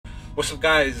What's up,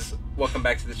 guys? Welcome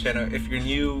back to the channel. If you're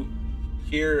new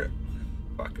here,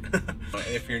 fuck.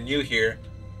 If you're new here,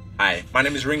 hi, my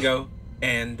name is Ringo,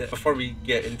 and before we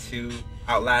get into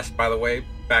Outlast, by the way,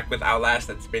 back with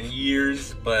Outlast. It's been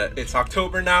years, but it's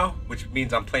October now, which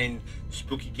means I'm playing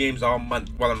spooky games all month.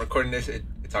 While I'm recording this,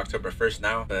 it's October 1st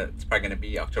now, but it's probably gonna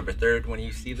be October 3rd when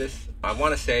you see this. I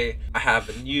want to say I have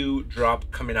a new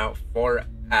drop coming out for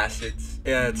Acids.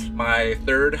 It's my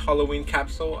third Halloween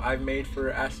capsule I've made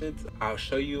for Acids. I'll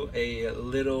show you a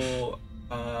little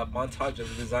montage of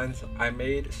the designs I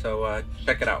made, so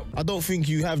check it out. I don't think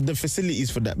you have the facilities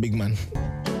for that, big man.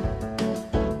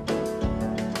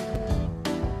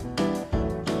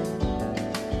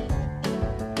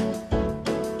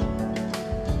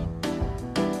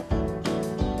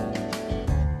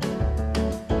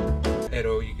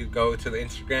 You could go to the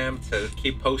Instagram to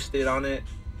keep posted on it,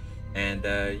 and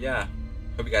yeah,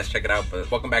 hope you guys check it out. But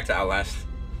welcome back to Outlast.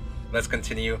 Let's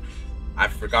continue.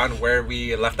 I've forgotten where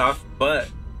we left off, but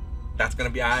that's gonna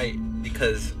be alright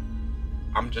because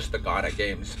I'm just a god at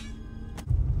games.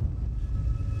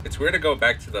 It's weird to go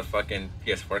back to the fucking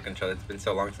PS4 controller. It's been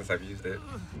so long since I've used it.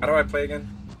 How do I play again?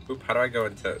 Oop, how do I go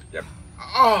into... Yep.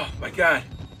 Oh my god.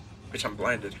 Bitch, I'm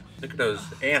blinded. Look at those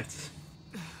ants.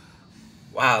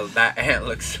 Wow, that ant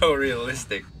looks so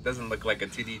realistic. Doesn't look like a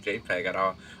 2D JPEG at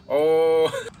all. Oh.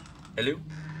 Hello?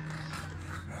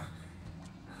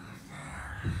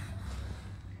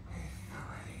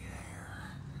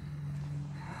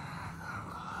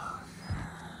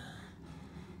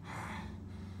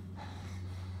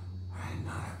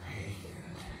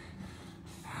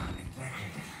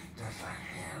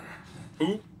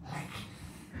 Who?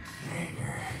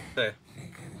 Say,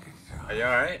 are you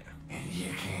alright? And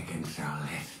you can't control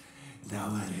it.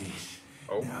 Nobody's.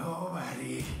 Oh.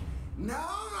 Nobody.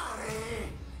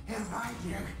 He'll find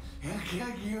you. He'll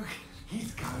kill you.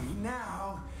 He's coming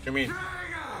now. What do you mean? Trigger!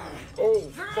 Oh,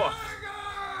 fuck.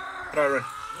 How do I run?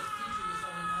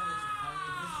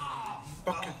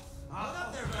 Fucking.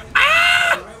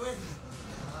 Ah!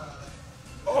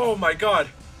 Oh my god.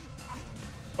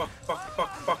 Fuck.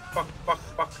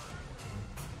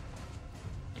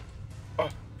 Oh,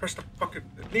 press the fucking...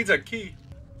 It needs a key.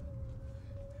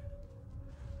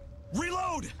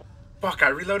 Reload! Fuck, I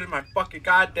reloaded my fucking...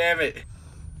 God damn it.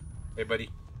 Hey, buddy.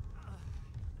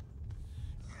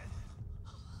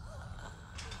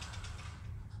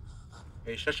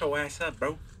 Hey, shut your ass up,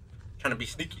 bro. Trying to be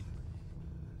sneaky.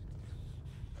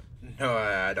 No,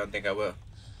 I don't think I will.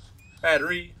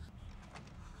 Battery.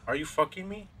 Are you fucking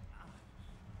me?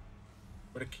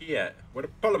 Where the key at? Where the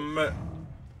problem at?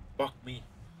 Fuck me.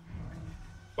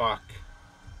 Fuck.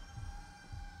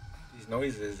 These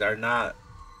noises are not...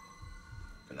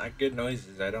 They're not good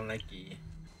noises. I don't like it.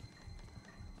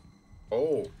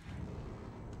 Oh.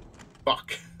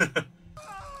 Fuck.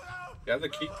 You have the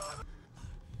key?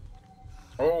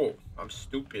 Oh, I'm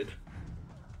stupid.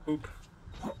 Poop.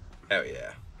 Hell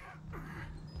yeah.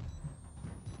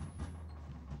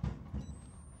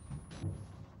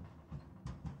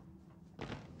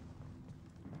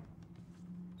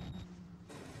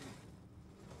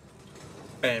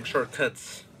 Bam,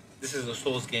 shortcuts. This is a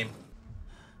Souls game.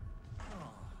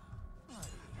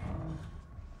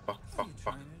 Fuck.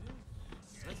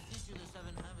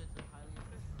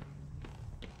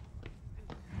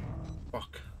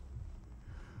 Fuck.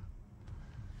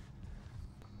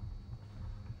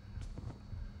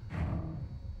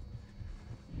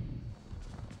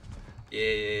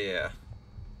 Yeah.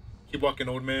 Keep walking,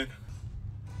 old man.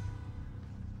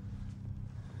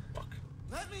 Fuck.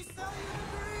 Let me sell you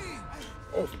the dream!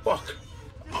 Oh, fuck.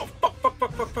 Oh, fuck.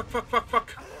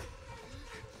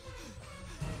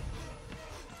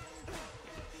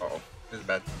 Uh-oh, this is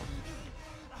bad.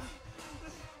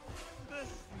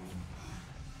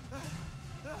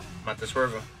 I'm at the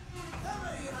swerve.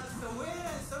 Somebody has to win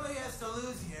and somebody has to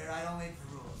lose here. I don't make the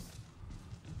rules.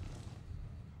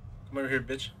 Come over here,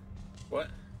 bitch. What?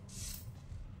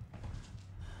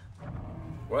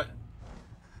 What?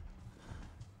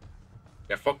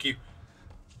 Yeah, fuck you.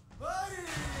 Buddy!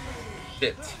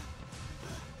 Shit.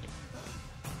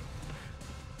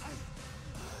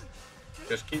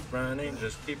 Just keep running.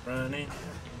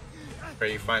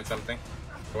 Pray you find something.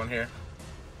 Go in here.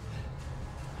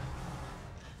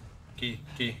 Key.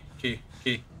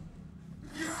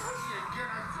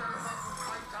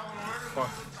 Fuck.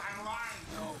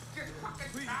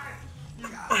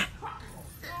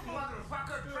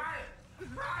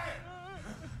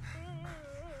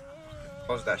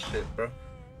 Close that shit, bro.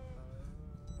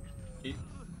 Key.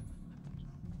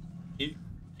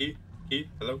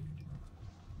 Hello?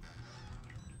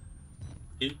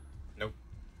 Key? No.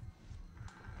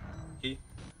 Key?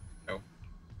 No.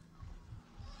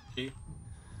 Key?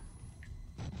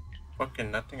 Fucking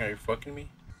nothing? Are you fucking me?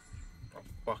 Oh,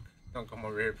 fuck. Don't come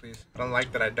over here, please. I don't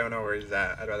like that I don't know where he's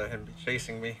at. I'd rather him be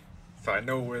chasing me, so I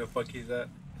know where the fuck he's at.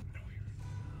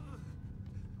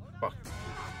 Fuck.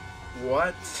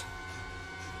 What?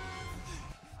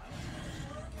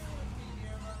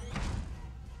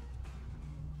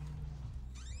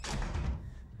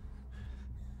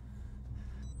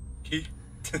 Key?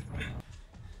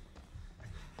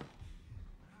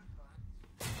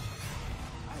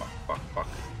 Fuck, fuck, fuck.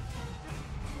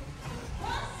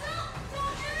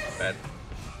 Bad.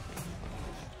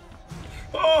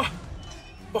 Oh!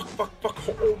 Fuck, fuck, fuck.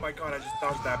 Oh my god, I just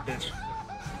dodged that bitch.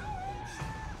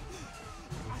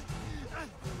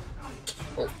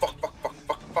 Oh, fuck, fuck, fuck,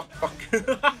 fuck, fuck,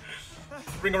 fuck.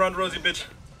 Ring around Rosie, bitch.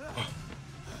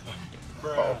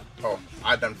 Oh,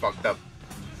 I done fucked up.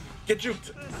 Get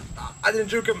juked. I didn't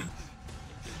juke him.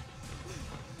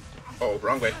 Oh,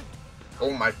 wrong way.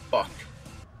 Oh my fuck.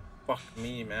 Fuck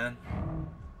me, man.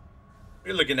 What are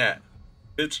you looking at,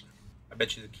 bitch? I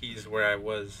bet you the key is where I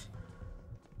was.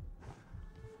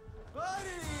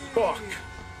 Fuck.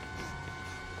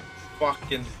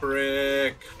 Fucking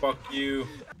prick. Fuck you.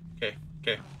 Okay,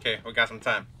 okay, okay. We got some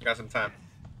time. We got some time.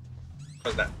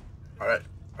 Close that. Alright,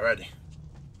 alrighty.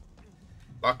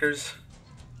 Lockers.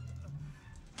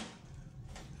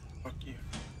 Fuck you.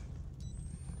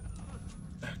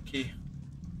 Key.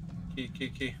 Key, key,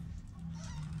 key.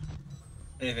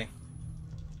 Anything.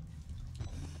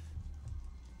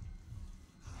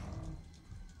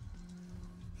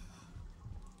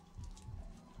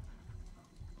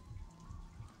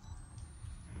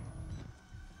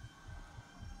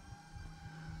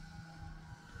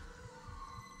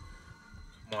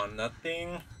 Come on,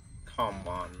 nothing. Come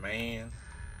on, man.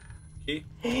 Key?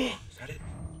 Is that it?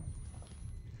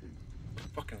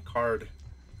 Fucking card.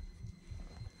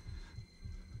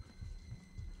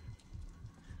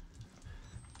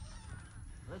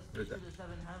 Let's teach you the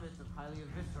 7 habits of highly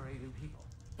eviscerated people.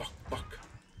 Fuck, fuck.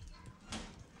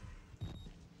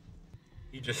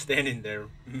 You just standing there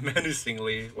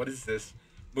menacingly. What is this?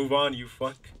 Move on, you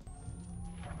fuck.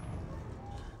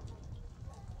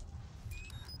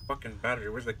 Fucking battery.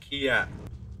 Where's the key at?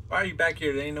 Why are you back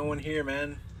here? There ain't no one here,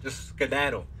 man. Just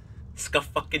skedaddle. Scuff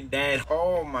fucking dad.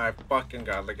 Oh my fucking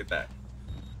god, look at that.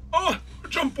 Oh,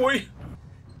 jump boy.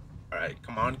 Alright,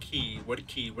 come on, key. Where the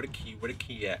key? Where the key? Where the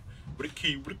key at? Where the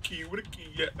key? Where the key? Where the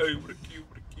key at? Hey, where the key?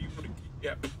 Where the key? Where the key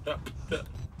at?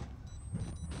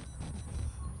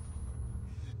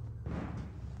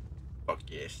 Fuck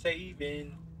yeah,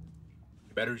 saving.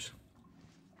 Hey, batteries.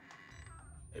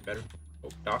 Hey, better. Oh,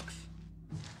 docs.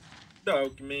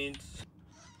 Documents.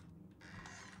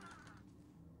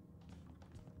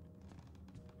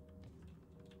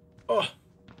 Oh,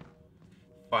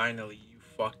 finally, you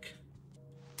fuck.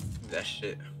 That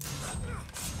shit.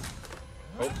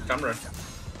 Oh, time to run.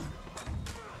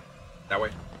 That way.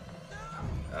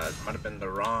 It might have been the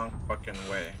wrong fucking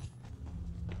way.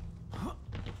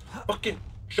 Fucking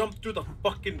jump through the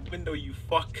fucking window, you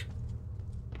fuck.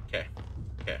 Okay,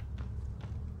 okay.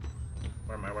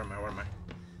 Where am I? Where am I? Where am I?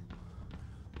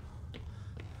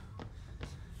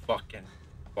 Fucking.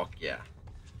 Fuck yeah.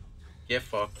 Get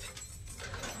fucked.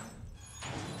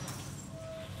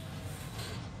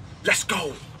 Let's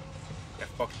go! Yeah,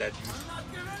 fuck that dude.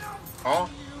 Oh?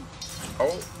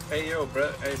 Oh? Hey, yo,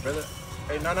 bro. Hey, brother.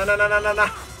 Hey, no, no, no, no, no, no, no.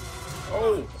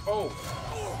 Oh, oh.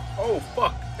 Oh,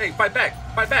 fuck. Hey, fight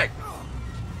back. Fight back.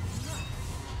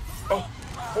 Oh.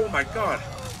 Oh, my God.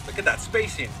 Look at that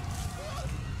spacing.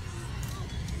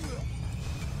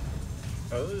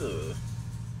 Oh.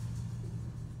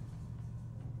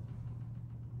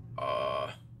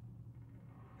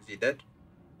 Is he dead?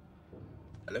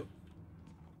 Hello?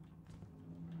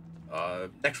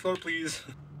 Next floor, please.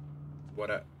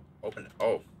 What? Open it.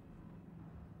 Oh.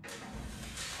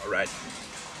 All right.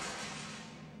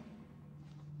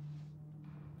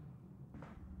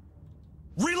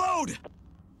 Reload!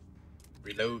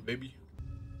 Reload, baby.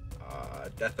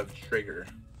 Death of trigger.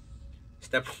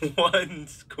 Step 1,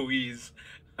 squeeze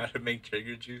how to make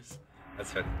trigger juice.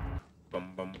 That's it.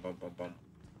 Bum, bum, bum, bum, bum.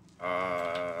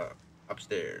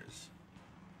 Upstairs.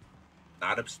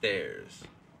 Not upstairs.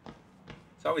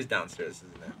 It's always downstairs,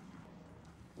 isn't it?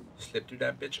 Slip through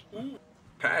that bitch. Ooh,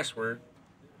 password.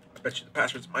 I bet you the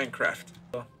password's Minecraft.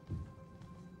 Oh.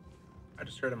 I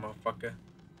just heard a motherfucker.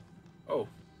 Oh,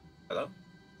 hello?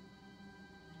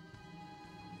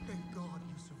 Thank God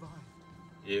you survived.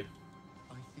 Yeah.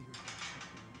 I feared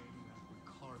that maniac would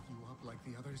carve you up like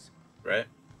the others. Right?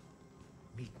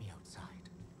 Meet me outside.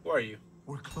 Who are you?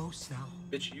 We're close now.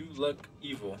 Bitch, you look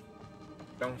evil.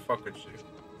 Don't fuck with you.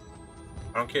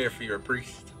 I don't care if you're a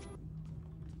priest.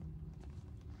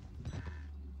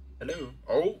 Hello.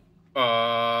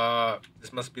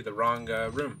 This must be the wrong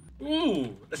room.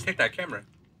 Ooh, let's take that camera.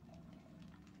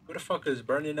 Who the fuck is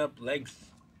burning up legs?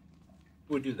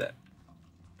 Who would do that?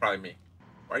 Probably me.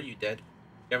 Why are you dead?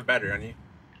 You have a battery on you?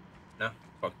 No?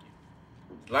 Fuck you.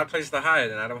 There's a lot of places to hide,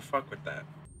 and I don't fuck with that.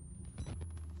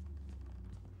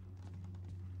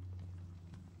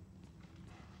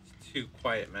 It's too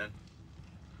quiet, man.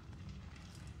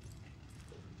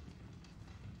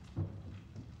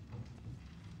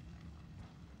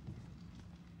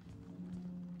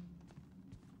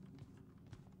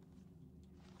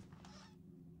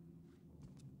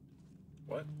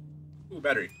 What? Ooh,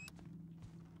 battery.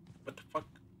 What the fuck?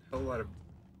 Hell lot of...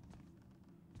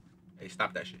 Hey,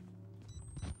 stop that shit.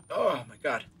 Oh my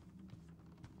god.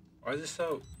 Why is it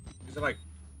so... Is it like...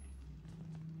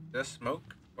 Is that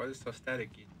smoke? Why is it so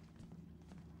staticky?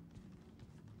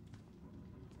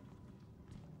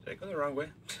 Did I go the wrong way?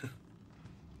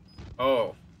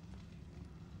 Oh.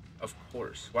 Of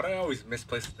course. Why do I always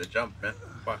misplace the jump, man?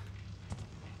 Fuck.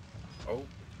 Oh,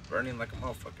 burning like a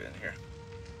motherfucker in here.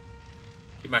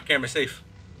 Keep my camera safe.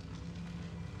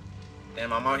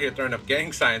 Damn, I'm out here throwing up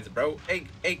gang signs, bro. Hey,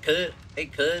 cuz.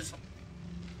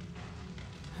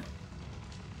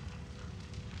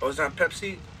 Oh, is that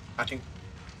Pepsi? I think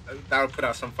that'll put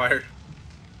out some fire.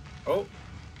 Oh,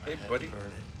 hey, buddy. Burn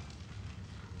it.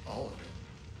 All of it.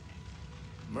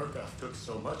 Murkoff took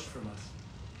so much from us.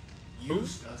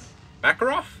 Used us.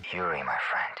 Makarov? Yuri, my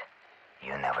friend,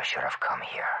 you never should have come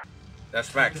here.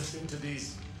 That's Turned facts. us into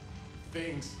these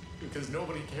things because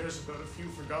nobody cares about a few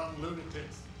forgotten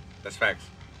lunatics. That's facts.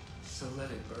 So let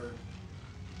it burn.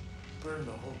 Burn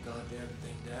the whole goddamn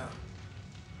thing down.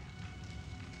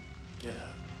 Get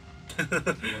up. If you want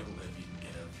to live, you can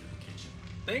get out through the kitchen.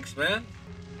 Thanks, man.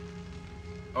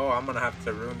 Oh, I'm gonna have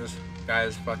to ruin this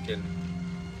guy's fucking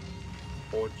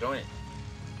whole joint.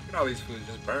 Look at all these foods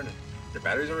just burning. Your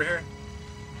batteries over here?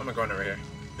 I'm not going over here.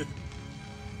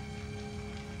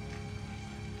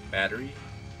 Battery?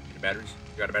 Need batteries?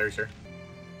 You got a battery, sir?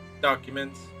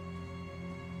 Documents.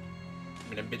 I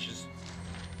mean, them bitches.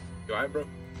 You alright, bro?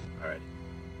 Alright.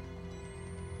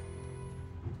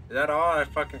 Is that all I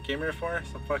fucking came here for?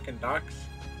 Some fucking docs?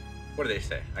 What do they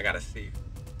say? I gotta see.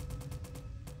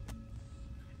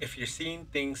 If you're seeing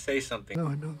things, say something. No,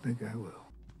 I don't think I will.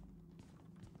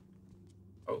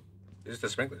 Oh, this is the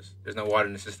sprinklers. There's no water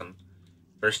in the system.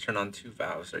 First turn on 2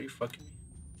 valves. Are you fucking me?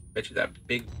 Bet you that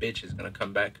big bitch is gonna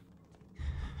come back.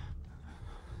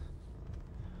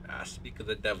 Ah, speak of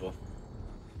the devil.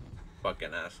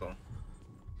 Fucking asshole.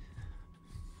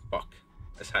 Fuck.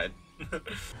 Let's hide.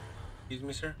 Excuse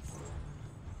me, sir.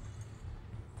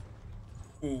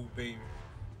 Ooh, baby.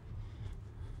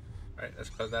 Alright, let's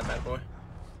close that bad boy.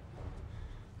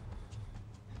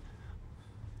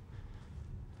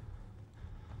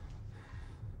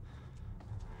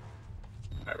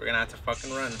 Alright, we're gonna have to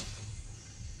fucking run.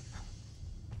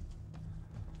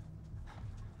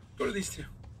 Go to these two.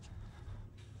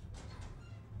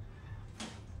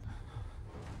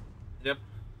 Yep.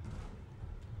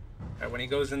 Alright, when he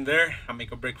goes in there, I'll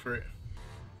make a break for it.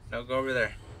 No, go over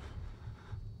there.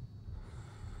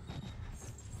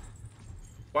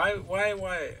 Why?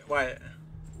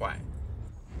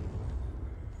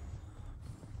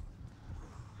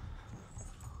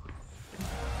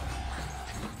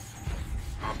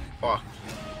 Oh, fuck.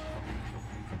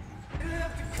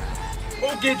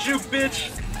 We'll get you,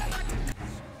 bitch!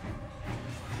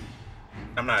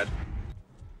 I'm not.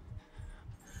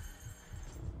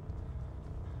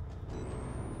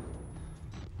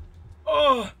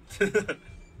 Oh!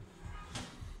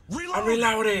 I'm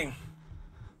reloading!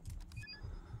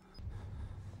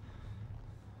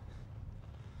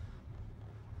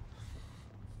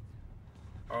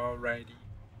 Alrighty.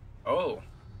 Oh.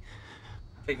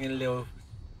 Taking a little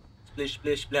splish,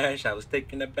 splish, splash. I was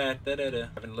taking a bath, having a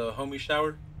little homie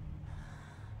shower.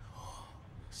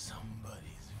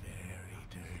 Somebody's very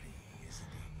dirty,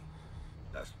 isn't he?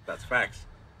 That's facts.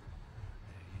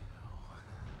 There you go.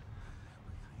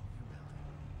 Clean your belly.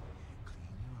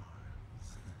 Clean your arms.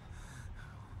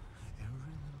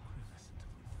 Every little crevice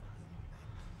until we find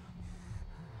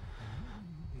that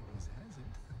key. Babies has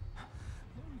it.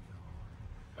 There we go.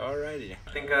 Alrighty. I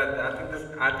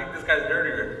think this guy's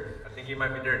dirtier. I think he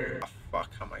might be dirtier. Oh, fuck,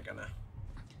 how am I gonna?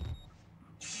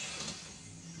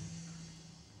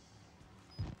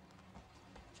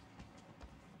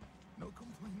 No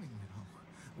complaining now.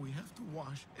 We have to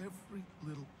wash every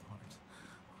little part.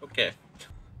 Okay.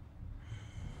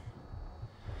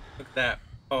 Look at that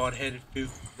bald-headed fool.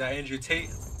 Is that Andrew Tate?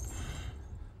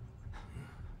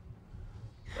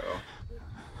 Bro.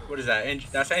 What is that?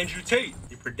 That's Andrew Tate.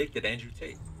 You predicted Andrew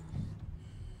Tate.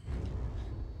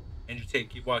 Andrew Tate,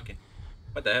 keep walking.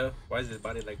 What the hell? Why is his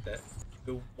body like that?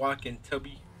 Keep walking,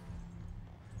 Tubby.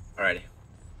 Alrighty.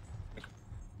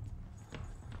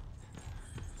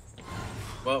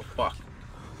 Well, fuck.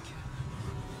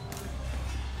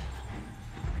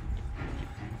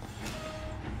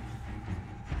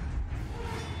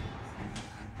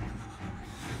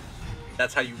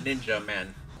 That's how you ninja,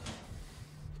 man.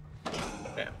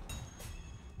 Damn.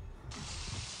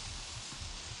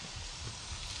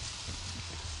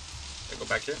 I go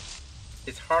back here.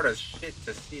 It's hard as shit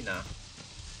to see now.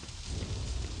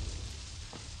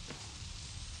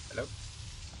 Hello?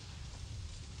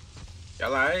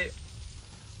 Y'all alright?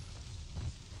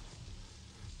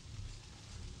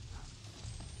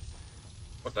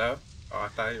 What the hell? Oh, I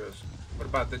thought he was. What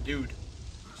about the dude?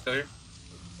 Still here?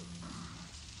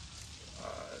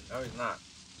 No, he's not.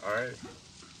 Alright.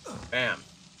 Bam.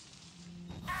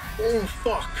 Oh,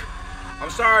 fuck. I'm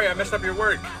sorry, I messed up your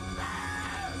work.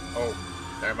 Oh,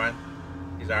 never mind.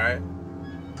 He's alright.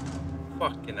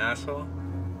 Fucking asshole.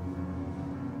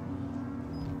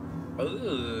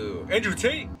 Ooh, Andrew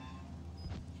Tate.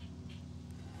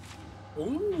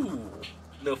 Ooh,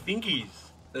 little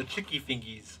fingies. Little chicky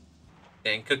fingies. They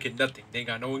ain't cooking nothing. They ain't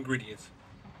got no ingredients.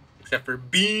 Except for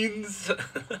beans.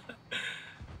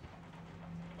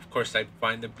 Of course, I'd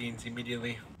find the beans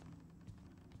immediately.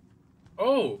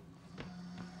 Oh!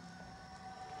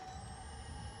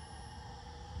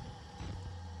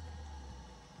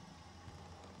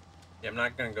 Yeah, I'm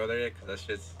not gonna go there yet because that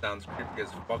shit sounds creepy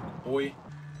as fuck, boy.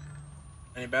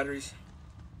 Any batteries?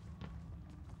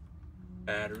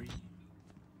 Battery.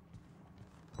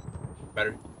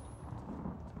 Battery.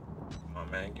 Come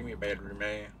on, man. Give me a battery,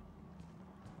 man.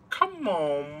 Come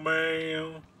on,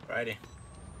 man. Righty.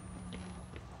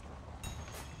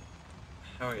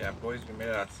 Hell yeah, boys. We made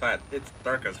it outside. It's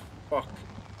dark as fuck.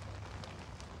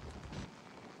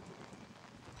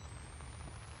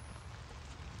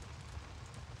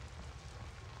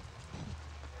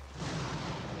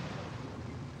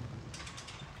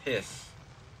 Piss.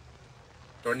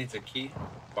 Door needs a key?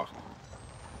 Fuck.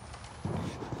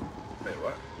 Wait,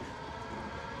 what?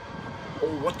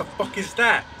 Oh, what the fuck is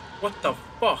that? What the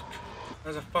fuck?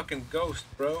 That's a fucking ghost,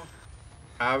 bro.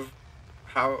 How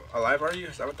alive are you?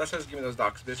 Is that what that says? Give me those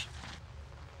docs, bitch.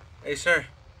 Hey, sir.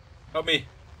 Help me. Is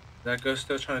that ghost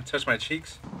still trying to touch my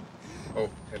cheeks? Oh,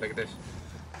 hey, look at this.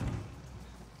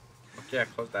 Okay, I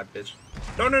closed that bitch.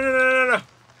 No, no, no, no, no, no.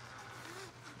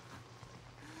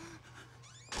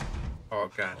 Oh,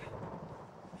 God.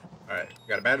 Alright, we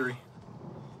got a battery.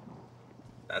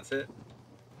 That's it.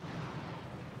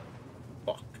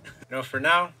 Fuck. You know, for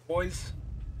now, boys,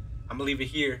 I'm gonna leave it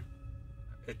here.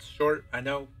 It's short, I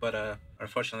know, but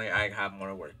unfortunately, I have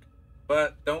more work.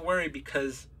 But don't worry,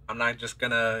 because I'm not just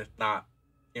gonna not,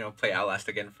 play Outlast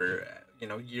again for,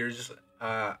 years.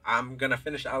 I'm gonna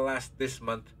finish Outlast this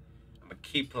month. I'm gonna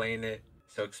keep playing it.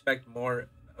 So expect more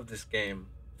of this game,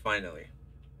 finally.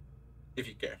 If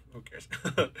you care. Who cares?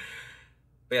 But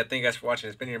yeah, thank you guys for watching.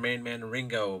 It's been your main man,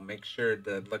 Ringo. Make sure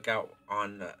to look out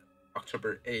on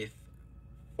October 8th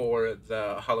for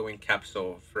the Halloween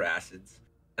capsule for acids.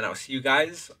 And I'll see you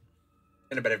guys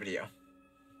in a better video.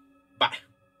 Bye.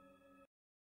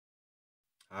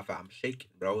 I'm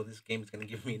shaking, bro. This game is gonna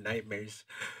give me nightmares.